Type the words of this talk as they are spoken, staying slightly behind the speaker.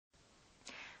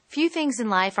Few things in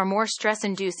life are more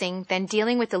stress-inducing than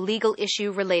dealing with a legal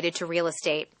issue related to real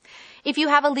estate. If you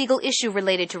have a legal issue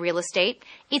related to real estate,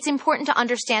 it's important to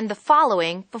understand the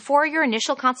following before your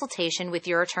initial consultation with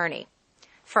your attorney.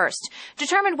 First,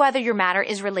 determine whether your matter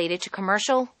is related to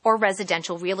commercial or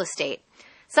residential real estate.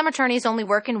 Some attorneys only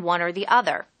work in one or the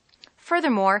other.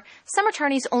 Furthermore, some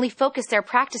attorneys only focus their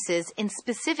practices in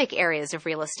specific areas of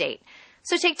real estate.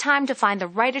 So take time to find the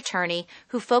right attorney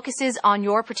who focuses on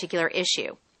your particular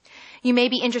issue. You may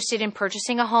be interested in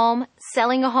purchasing a home,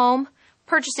 selling a home,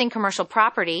 purchasing commercial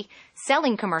property,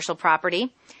 selling commercial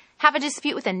property, have a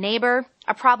dispute with a neighbor,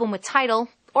 a problem with title,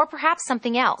 or perhaps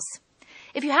something else.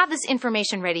 If you have this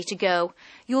information ready to go,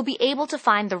 you will be able to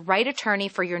find the right attorney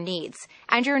for your needs,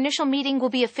 and your initial meeting will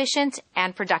be efficient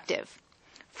and productive.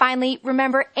 Finally,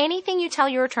 remember, anything you tell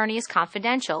your attorney is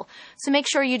confidential, so make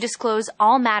sure you disclose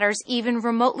all matters even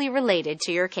remotely related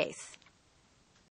to your case.